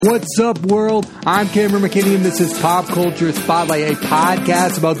What's up, world? I'm Cameron McKinney, and this is Pop Culture Spotlight, a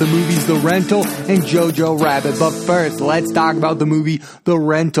podcast about the movies The Rental and Jojo Rabbit. But first, let's talk about the movie The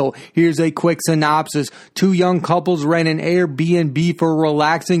Rental. Here's a quick synopsis. Two young couples rent an Airbnb for a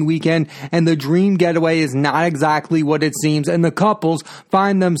relaxing weekend, and the dream getaway is not exactly what it seems, and the couples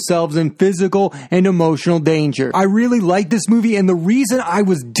find themselves in physical and emotional danger. I really like this movie, and the reason I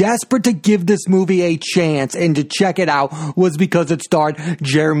was desperate to give this movie a chance and to check it out was because it starred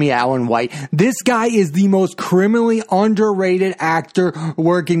Jeremy Allen White. This guy is the most criminally underrated actor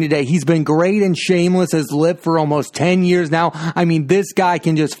working today. He's been great in Shameless as Lip for almost 10 years now. I mean, this guy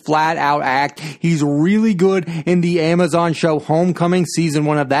can just flat out act. He's really good in the Amazon show Homecoming, season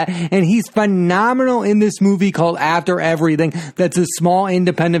 1 of that, and he's phenomenal in this movie called After Everything. That's a small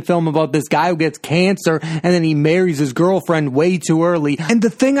independent film about this guy who gets cancer and then he marries his girlfriend way too early. And the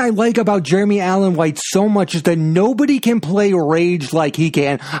thing I like about Jeremy Allen White so much is that nobody can play rage like he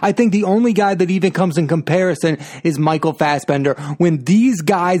can. I think the only guy that even comes in comparison is Michael Fassbender. When these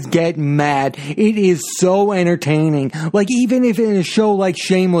guys get mad, it is so entertaining. Like, even if in a show like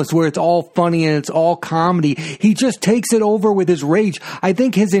Shameless, where it's all funny and it's all comedy, he just takes it over with his rage. I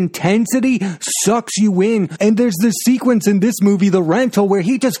think his intensity sucks you in. And there's this sequence in this movie, The Rental, where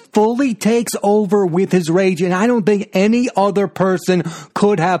he just fully takes over with his rage. And I don't think any other person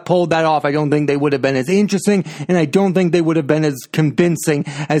could have pulled that off. I don't think they would have been as interesting, and I don't think they would have been as convincing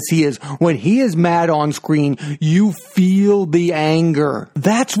as he is. When he is mad on screen, you feel the anger.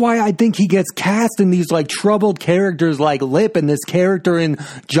 That's why I think he gets cast in these like troubled characters like Lip and this character in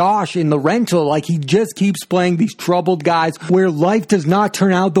Josh in The Rental. Like, he just keeps playing these troubled guys where life does not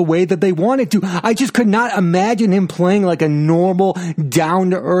turn out the way that they want it to. I just could not imagine him playing like a normal,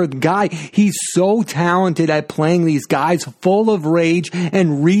 down-to-earth guy. He's so talented at playing these guys full of rage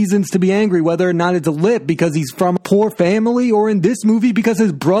and reasons to be angry, whether or not it's Lip because he's from a poor family, or in this movie because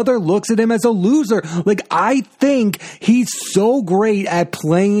his brother looks at him as a loser. Like, I think he's so great at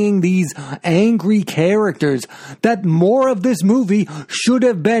playing these angry characters that more of this movie should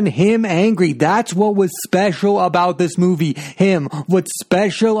have been him angry. That's what was special about this movie. Him. What's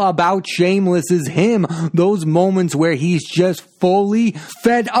special about Shameless is him. Those moments where he's just fully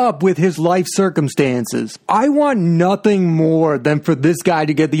fed up with his life circumstances. I want nothing more than for this guy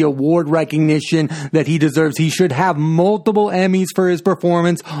to get the award recognition that he deserves. He should have multiple Emmys for his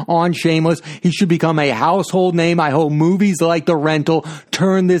performance on Shameless. He should become a household name. I hope movies like The Rental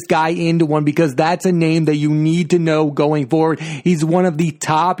turn this guy into one, because that's a name that you need to know going forward. He's one of the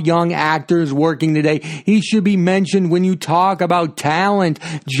top young actors working today. He should be mentioned when you talk about talent.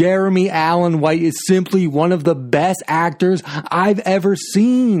 Jeremy Allen White is simply one of the best actors I've ever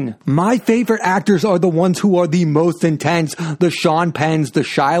seen. My favorite actors are the ones who are the most intense. The Sean Penns, the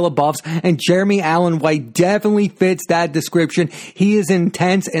Shia LaBeoufs, and Jeremy Allen White definitely fits that description. He is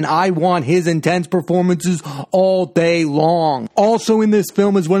intense, and I want his intense performances all day long. Also in this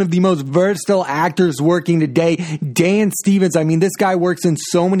film is one of the most versatile actors working today, Dan Stevens. I mean, this guy works in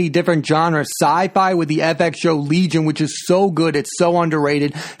so many different genres. Sci-fi with the FX show Legion, which is so good, it's so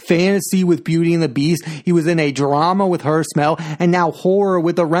underrated. Fantasy with Beauty and the Beast. He was in a drama with Her Smell, and now horror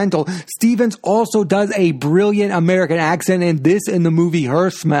with The Rental. Stevens also does a brilliant American accent in this in the movie Her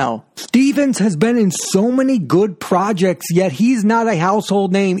Smell. Stevens has been in so many good projects, yet he's not a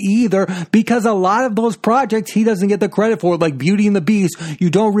household name either, because a lot of those projects he doesn't get the credit for, like Beauty and the Beast. You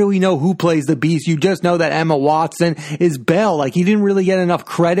don't really know who plays the Beast. You just know that Emma Watson is Belle. Like, he didn't really get enough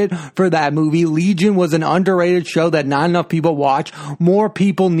credit for that movie. Legion was an underrated show that not enough people watch. More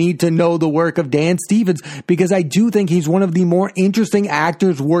people need to know the work of Dan Stevens, because I do think he's one of the more interesting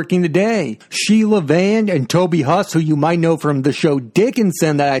actors working today. Sheila Vand and Toby Huss, who you might know from the show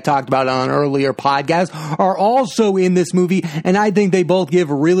Dickinson that I talked about on an earlier podcast, are also in this movie, and I think they both give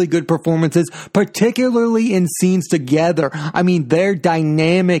really good performances, particularly in scenes together. I mean, their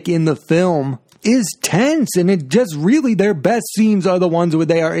dynamic in the film is tense, and it just really, their best scenes are the ones where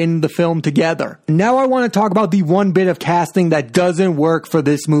they are in the film together. Now I want to talk about the one bit of casting that doesn't work for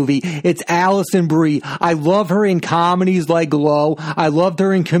this movie. It's Alison Brie. I love her in comedies like Glow. I loved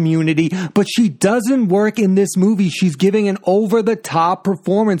her in Community, but she doesn't work in this movie. She's giving an over-the-top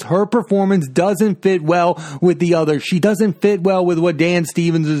performance. Her performance doesn't fit well with the others. She doesn't fit well with what Dan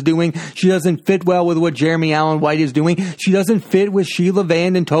Stevens is doing. She doesn't fit well with what Jeremy Allen White is doing. She doesn't fit with Sheila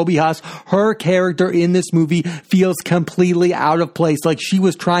Vand and Toby Huss. Her character in this movie feels completely out of place, like she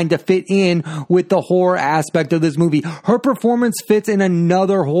was trying to fit in with the horror aspect of this movie. Her performance fits in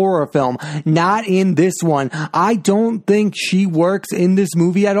another horror film, not in this one. I don't think she works in this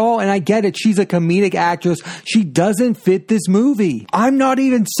movie at all, and I get it. She's a comedic actress. She doesn't fit this movie. I'm not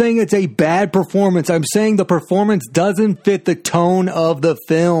even saying it's a bad performance. I'm saying the performance doesn't fit the tone of the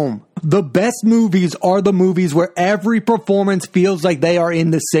film. The best movies are the movies where every performance feels like they are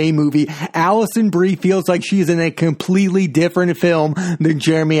in the same movie. Alison Brie feels like she's in a completely different film than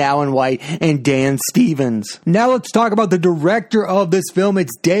Jeremy Allen White and Dan Stevens. Now let's talk about the director of this film.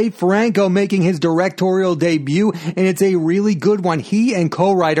 It's Dave Franco making his directorial debut, and it's a really good one. He and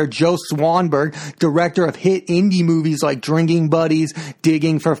co-writer Joe Swanberg, director of hit indie movies like Drinking Buddies,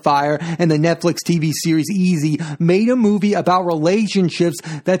 Digging for Fire, and the Netflix TV series Easy, made a movie about relationships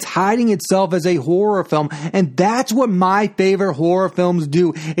that's hiding itself as a horror film, and that's what my favorite horror films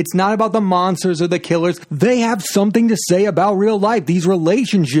do. It's not about the monsters or the killers. They have something to say about real life, these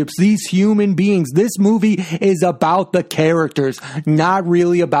relationships, these human beings. This movie is about the characters, not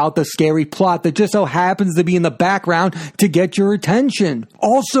really about the scary plot that just so happens to be in the background to get your attention.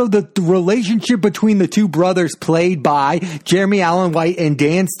 Also, the relationship between the two brothers played by Jeremy Allen White and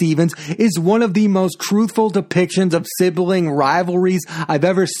Dan Stevens is one of the most truthful depictions of sibling rivalries I've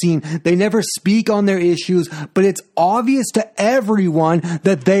ever seen. They never speak on their issues, but it's obvious to everyone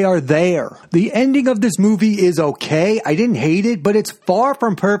that they are there. The ending of this movie is okay. I didn't hate it, but it's far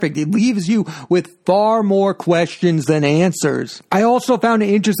from perfect. It leaves you with far more questions than answers. I also found it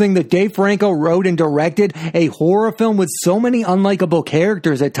interesting that Dave Franco wrote and directed a horror film with so many unlikable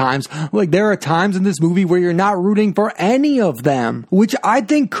characters at times. Like, there are times in this movie where you're not rooting for any of them, which I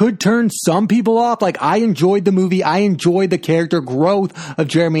think could turn some people off. Like, I enjoyed the movie. I enjoyed the character growth of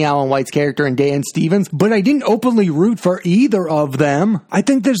Jeremy Allen White's character and Dan Stevens, but I didn't openly root for either of them. I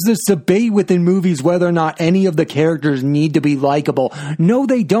think there's this debate within movies whether or not any of the characters need to be likable. No,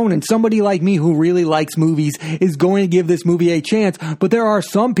 they don't, and somebody like me who really likes movies is going to give this movie a chance, but there are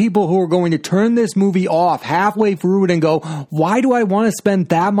some people who are going to turn this movie off halfway through it and go, why do I want to spend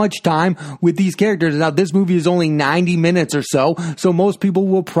that much time with these characters? Now, this movie is only 90 minutes or so most people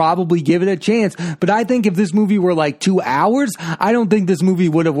will probably give it a chance, but I think if this movie were like 2 hours, I don't think this movie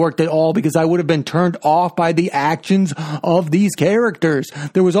would have worked at all, because I would have been turned off by the actions of these characters.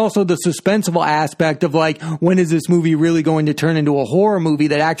 There was also the suspenseful aspect of, like, when is this movie really going to turn into a horror movie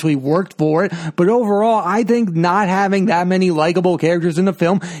that actually worked for it? But overall, I think not having that many likable characters in the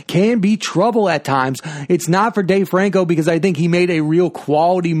film can be trouble at times. It's not for Dave Franco, because I think he made a real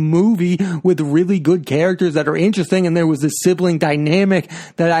quality movie with really good characters that are interesting, and there was this sibling dynamic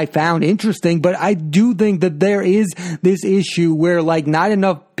that I found interesting, but I do think that there is this issue where, like, not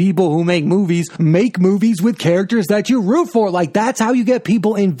enough people who make movies with characters that you root for. Like, that's how you get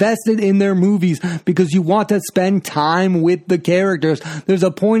people invested in their movies, because you want to spend time with the characters. There's a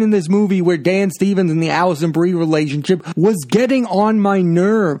point in this movie where Dan Stevens and the Alison Brie relationship was getting on my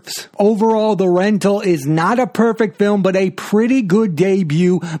nerves. Overall, The Rental is not a perfect film, but a pretty good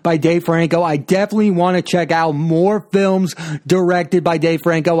debut by Dave Franco. I definitely want to check out more films directed by Dave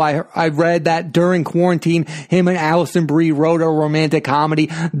Franco. I read that during quarantine, him and Alison Brie wrote a romantic comedy.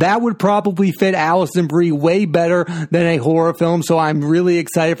 That would probably fit Alison Brie way better than a horror film, so I'm really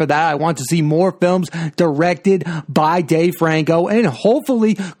excited for that. I want to see more films directed by Dave Franco and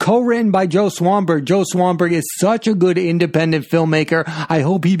hopefully co-written by Joe Swanberg. Joe Swanberg is such a good independent filmmaker. I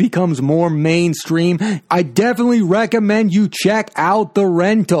hope he becomes more mainstream. I definitely recommend you check out The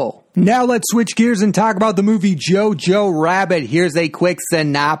Rental. Now let's switch gears and talk about the movie Jojo Rabbit. Here's a quick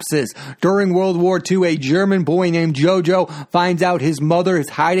synopsis. During World War II, a German boy named Jojo finds out his mother is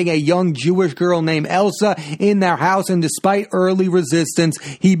hiding a young Jewish girl named Elsa in their house, and despite early resistance,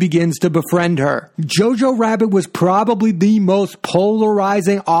 he begins to befriend her. Jojo Rabbit was probably the most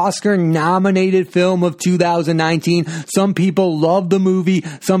polarizing Oscar-nominated film of 2019. Some people love the movie,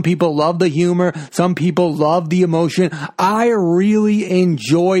 some people love the humor, some people love the emotion. I really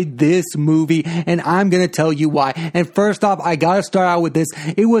enjoyed this movie, and I'm going to tell you why. And first off, I got to start out with this.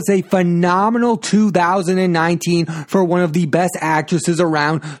 It was a phenomenal 2019 for one of the best actresses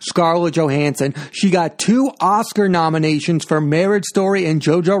around, Scarlett Johansson. She got 2 Oscar nominations for Marriage Story and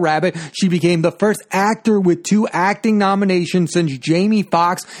Jojo Rabbit. She became the first actor with 2 acting nominations since Jamie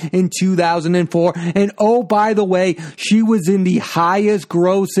Foxx in 2004. And oh, by the way, she was in the highest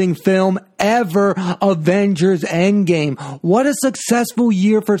grossing film ever Avengers Endgame. What a successful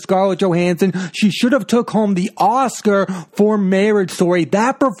year for Scarlett Johansson. She should have took home the Oscar for Marriage Story.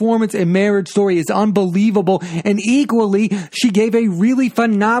 That performance in Marriage Story is unbelievable, and equally, she gave a really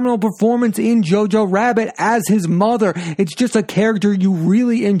phenomenal performance in Jojo Rabbit as his mother. It's just a character you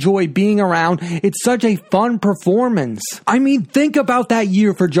really enjoy being around. It's such a fun performance. I mean, think about that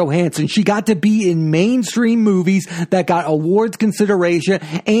year for Johansson. She got to be in mainstream movies that got awards consideration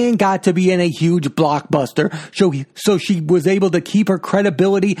and got to be in a huge blockbuster. So she was able to keep her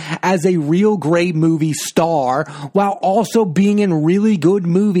credibility as a real great movie star while also being in really good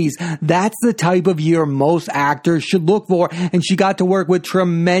movies. That's the type of year most actors should look for, and she got to work with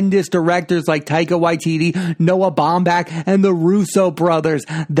tremendous directors like Taika Waititi, Noah Baumbach, and the Russo brothers.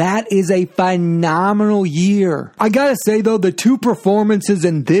 That is a phenomenal year. I gotta say though, the two performances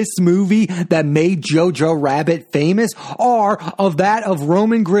in this movie that made Jojo Rabbit famous are of that of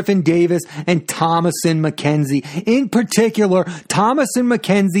Roman Griffin Davis and Thomasin McKenzie. In particular, Thomasin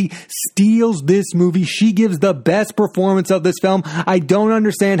McKenzie steals this movie. She gives the best performance of this film. I don't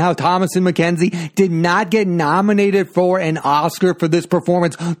understand how Thomasin McKenzie did not get nominated for an Oscar for this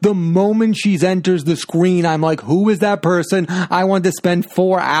performance. The moment she enters the screen, I'm like, who is that person? I want to spend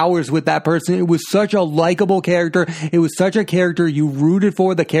 4 hours with that person. It was such a likable character. It was such a character you rooted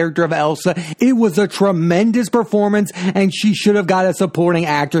for, the character of Elsa. It was a tremendous performance, and she should have got a supporting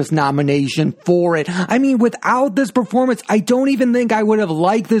actress nomination for it. I mean, without this performance, I don't even think I would have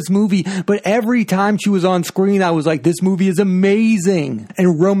liked this movie, but every time she was on screen, I was like, this movie is amazing.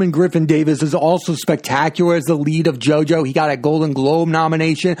 And Roman Griffin Davis is also spectacular as the lead of Jojo. He got a Golden Globe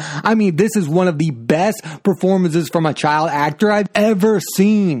nomination. I mean, this is one of the best performances from a child actor I've ever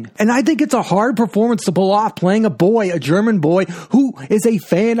seen. And I think it's a hard performance to pull off, playing a boy, a German boy, who is a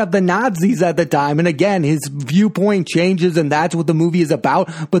fan of the Nazis at the time. And again, his viewpoint changes, and that's what the movie is about.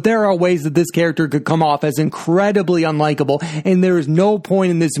 But there are ways that this character could come off as incredibly unlikable, and there is no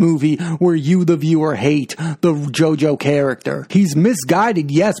point in this movie where you, the viewer, hate the Jojo character. He's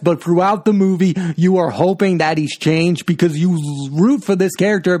misguided, yes, but throughout the movie, you are hoping that he's changed because you root for this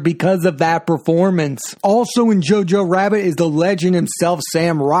character because of that performance. Also in Jojo Rabbit is the legend himself,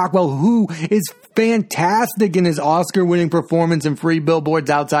 Sam Rockwell, who is fantastic in his Oscar-winning performance in Free Billboards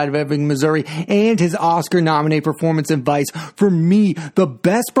Outside of Ebbing, Missouri, and his Oscar-nominated performance in Vice. For me, the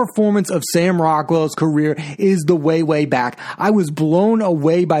best performance of Sam Rockwell's career is The Way, Way Back. I was blown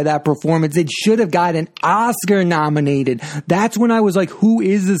away by that performance. It should have gotten Oscar nominated. That's when I was like, who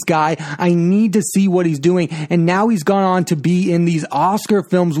is this guy? I need to see what he's doing. And now he's gone on to be in these Oscar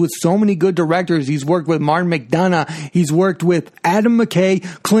films with so many good directors. He's worked with Martin McDonagh. He's worked with Adam McKay,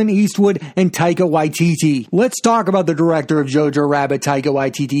 Clint Eastwood, and Taika Waititi. Let's talk about the director of Jojo Rabbit, Taika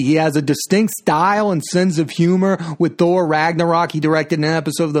Waititi. He has a distinct style and sense of humor. With Thor Ragnarok, he directed an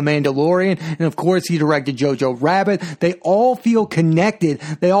episode of The Mandalorian, and of course he directed Jojo Rabbit. They all feel connected.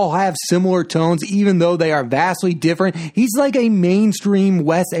 They all have similar tones, even though they are vastly different. He's like a mainstream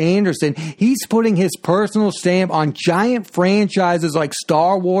Wes Anderson. He's putting his personal stamp on giant franchises like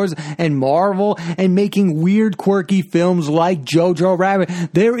Star Wars and Marvel, and making weird, quirky films like Jojo Rabbit.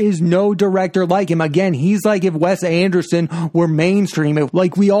 There is no director like him. Again, he's like if Wes Anderson were mainstream.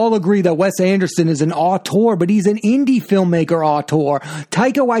 Like, we all agree that Wes Anderson is an auteur, but he's an indie filmmaker auteur.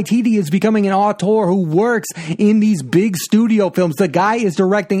 Taika Waititi is becoming an auteur who works in these big studio films. The guy is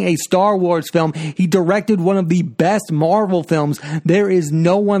directing a Star Wars film. He directed one of the best Marvel films. There is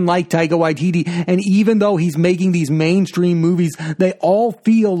no one like Taika Waititi, and even though he's making these mainstream movies, they all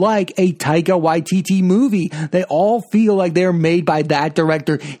feel like a Taika Waititi movie. They all feel like they're made by that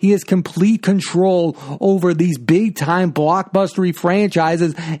director. He has complete control over these big time blockbustery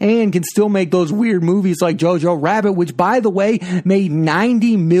franchises and can still make those weird movies like Jojo Rabbit, which, by the way, made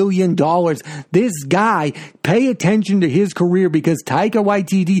 $90 million. This guy, pay attention to his career, because Taika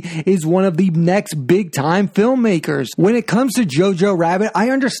Waititi is one of the next big time filmmakers. When it comes to Jojo Rabbit, I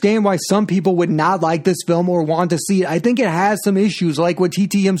understand why some people would not like this film or want to see it. I think it has some issues, like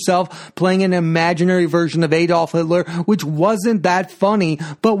Waititi himself playing an imaginary version of Adolf Hitler, which wasn't that funny.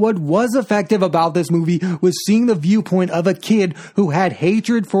 But what was effective about this movie was seeing the viewpoint of a kid who had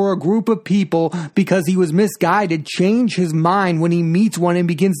hatred for a group of people because he was misguided change his mind when he meets one and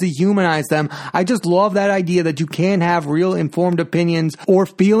begins to humanize them. I just love that idea that you can't have real informed opinions or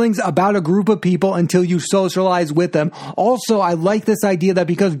feelings about a group of people until you socialize with them. Also, I like this idea that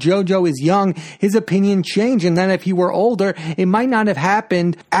because Jojo is young, his opinion changed, and then if he were older, it might not have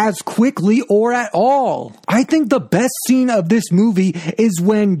happened as quickly or at all. I think the best scene of this movie is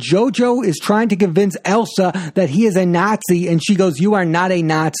when Jojo is trying to convince Elsa that he is a Nazi, and she goes, "You are not a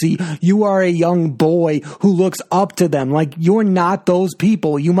Nazi. You are a young boy who looks up to them. Like, you're not those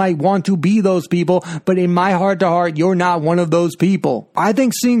people. You might want to be those people, but in my heart to heart, you're not one of those people." I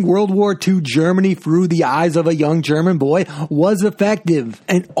think seeing World War II Germany through the eyes of a young German boy was effective.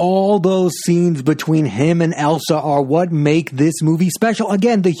 And all those scenes between him and Elsa are what make this movie special.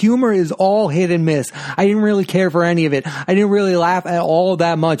 Again, the humor is all hit and miss. I didn't really care for any of it. I didn't really laugh at all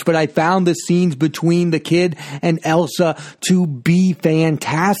that much, but I found the scenes between the kid and Elsa to be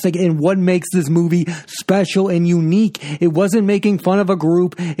fantastic and what makes this movie special and unique. It wasn't making fun of a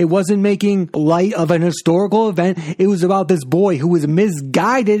group. It wasn't making light of an historical event. It was about this boy who was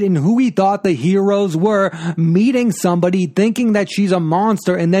misguided in who he thought the heroes were, meeting somebody, thinking that she's a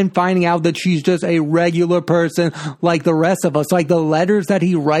monster, and then finding out that she's just a regular person like the rest of us. Like the letters that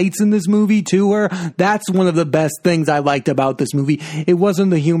he writes in this movie to her, that's one of the best things I liked about this movie. It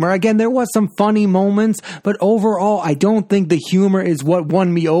wasn't the humor. Again, there was some funny moments, but overall, I don't think the humor is what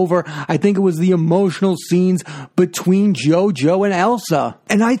won me over. I think it was the emotional scenes between JoJo and Elsa.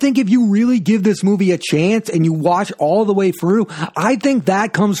 And I think if you really give this movie a chance and you watch all the way through, I think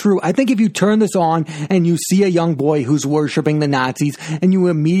that comes through. I think if you turn this on and you see a young boy who's worshiping the Nazis and you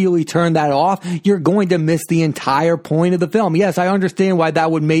immediately turn that off, you're going to miss the entire point of the film. Yes, I understand why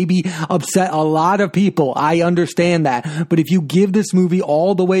that would maybe upset a lot of people. I understand that. But if you give this movie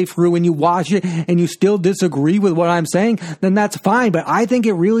all the way through and you watch it and you still disagree with what I'm saying, then that's fine. But I think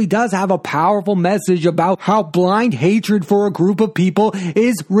it really does have a powerful message about how blind hatred for a group of people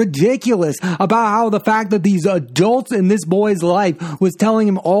is ridiculous. About how the fact that these adults in this boy's life was telling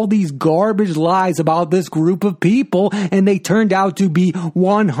him all these garbage lies about this group of people, and they turned out to be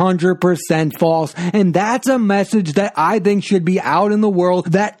 100% false. And that's a message that I think should be out in the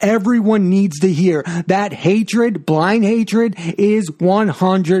world that everyone needs to hear. That hatred, blind hatred, is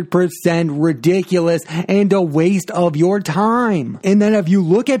 100% ridiculous and a waste of your time. And then if you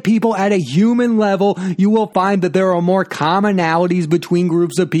look at people at a human level, you will find that there are more commonalities between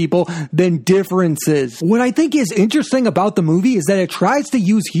groups of people than differences. What I think is interesting about the movie is that it tries to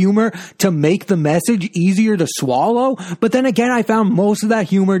use humor to make the message easier to swallow, but then again, I found most of that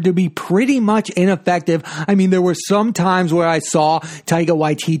humor to be pretty much ineffective. I mean, there were some times where I saw Taika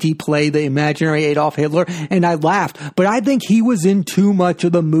Waititi play the imaginary Adolf Hitler, and I laughed, but I think he was in too much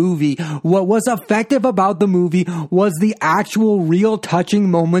of the movie. What was effective about the movie was the actual real touching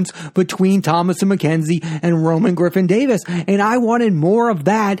moments between Thomasin McKenzie and Roman Griffin Davis, and I wanted more of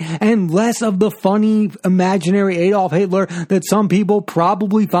that and less of the funny imaginary Adolf Hitler that some people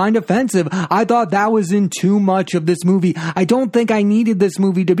probably find offensive. I thought that was in too much of this movie. I don't think I needed this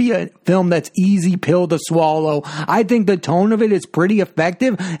movie to be a film that's easy pill to swallow. I think the tone of it is pretty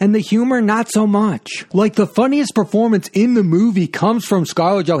effective and the humor not so much. Like, the funniest performance in the movie comes from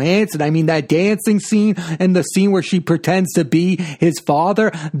Scarlett Johansson. I mean, that dancing scene and the scene where she pretends to be his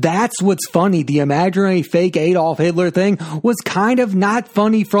father, that's what's funny. The imaginary fake Adolf Hitler thing was kind of not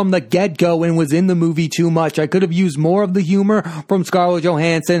funny from the get-go and was in the movie too much. I could have used more of the humor from Scarlett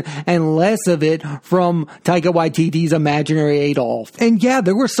Johansson and less of it from Taika Waititi's imaginary Adolf. And yeah,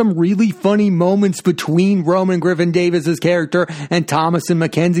 there were some really funny moments between Roman Griffin Davis's character and Thomasin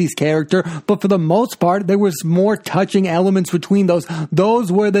McKenzie's character, but for the most part, there was more touching elements between those.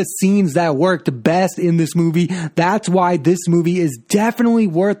 Those were the scenes that worked best in this movie. That's why this movie is definitely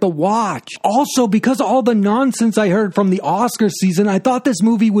worth the watch. Also, because of all the nonsense I heard from the Oscar season, I thought this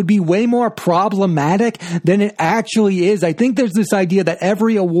movie would be way more problematic than it actually is. I think there's this idea that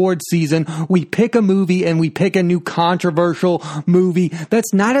every award season we pick a movie and we pick a new controversial movie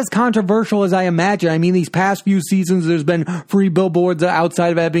that's not as controversial as I imagine. I mean, these past few seasons, there's been Free Billboards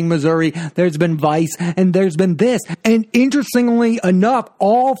Outside of Ebbing, Missouri, there's been Vice, and there's been this. And interestingly enough,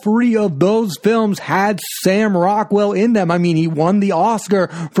 all three of those films had Sam Rockwell in them. I mean, he won the Oscar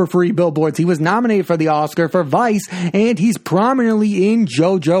for Free Billboards. He was nominated for the Oscar for Vice, and he's prominently in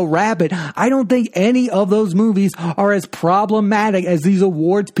Jojo Rabbit. I don't think any of those movies are as problematic as these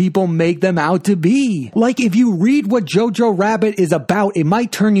awards people make them out to be. Like, if you read what Jojo Rabbit is about, it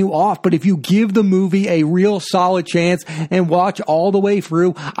might turn you off, but if you give the movie a real solid chance and watch all the way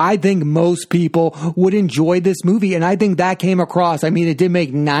through, I think most people would enjoy this movie, and I think that came across. I mean, it did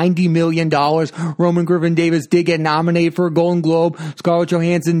make $90 million. Roman Griffin Davis did get nominated for a Golden Globe. Scarlett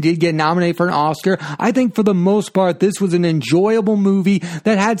Johansson did get nominated for an Oscar. I think for the most part, this was an enjoyable movie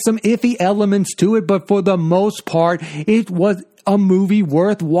that had some iffy elements to it, but for the most part, it was a movie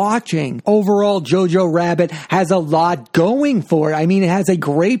worth watching. Overall, Jojo Rabbit has a lot going for it. I mean, it has a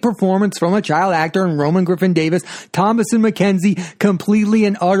great performance from a child actor in Roman Griffin Davis. Thomasin McKenzie completely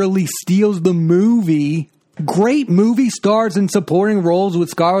and utterly steals the movie. Great movie stars in supporting roles with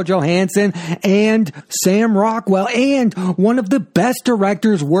Scarlett Johansson and Sam Rockwell, and one of the best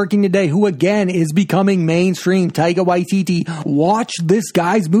directors working today, who again is becoming mainstream, Taika Waititi. Watch this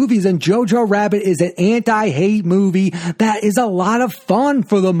guy's movies, and Jojo Rabbit is an anti-hate movie that is a lot of fun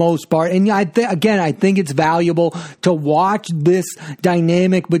for the most part. And I think it's valuable to watch this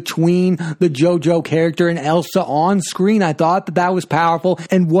dynamic between the Jojo character and Elsa on screen. I thought that was powerful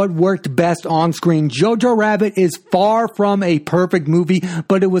and what worked best on screen. Jojo Rabbit is far from a perfect movie,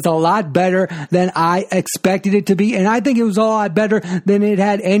 but it was a lot better than I expected it to be, and I think it was a lot better than it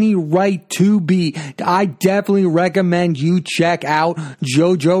had any right to be. I definitely recommend you check out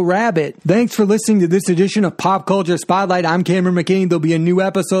Jojo Rabbit. Thanks for listening to this edition of Pop Culture Spotlight. I'm Cameron McKinney. There'll be a new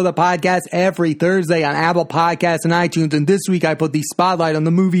episode of the podcast every Thursday on Apple Podcasts and iTunes, and this week I put the spotlight on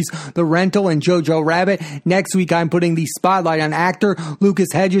the movies The Rental and Jojo Rabbit. Next week I'm putting the spotlight on actor Lucas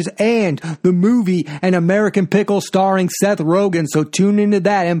Hedges and the movie An American Pickle starring Seth Rogen. So tune into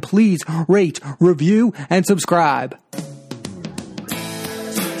that and please rate, review, and subscribe.